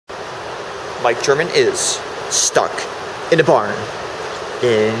Mike German is stuck in a barn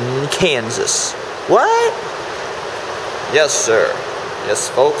in Kansas. What? Yes, sir. Yes,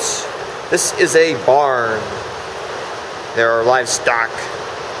 folks. This is a barn. There are livestock.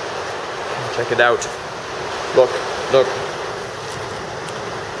 Check it out. Look, look.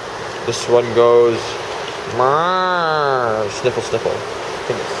 This one goes, sniffle, sniffle. I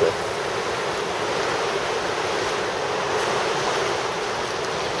think it's sick.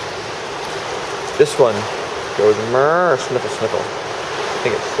 This one goes, sniffle, sniffle. I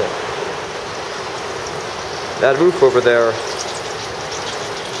think it's sick. That roof over there,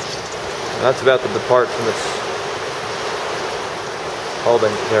 that's about to depart from its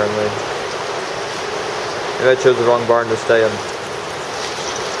holding, apparently. Maybe I chose the wrong barn to stay in.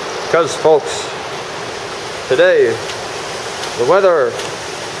 Because, folks, today, the weather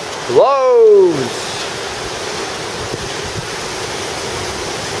blows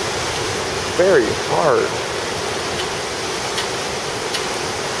very hard.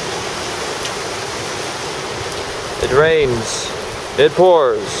 It rains. It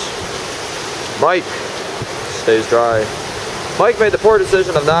pours. Mike stays dry. Mike made the poor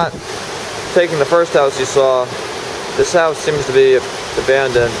decision of not taking the first house you saw. This house seems to be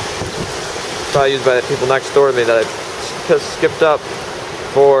abandoned. It's probably used by the people next door to me that I just skipped up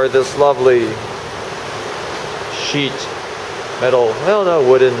for this lovely sheet metal, well, no,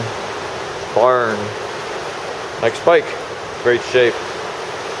 wooden barn. Like Spike, great shape.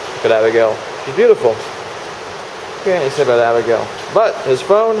 Look at Abigail. She's beautiful. Can't say about Abigail. But his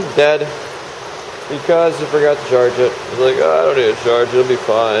phone, dead. Because he forgot to charge it. He's like, oh, I don't need to charge it, it'll be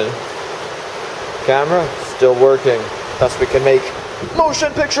fine. Camera, still working. Thus we can make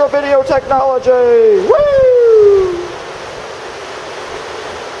motion picture video technology! Woo!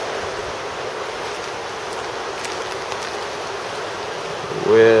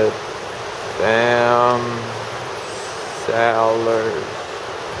 With salad.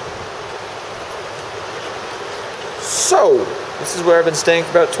 So, this is where I've been staying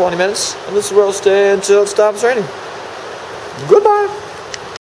for about 20 minutes, and this is where I'll stay until it stops raining. Goodbye!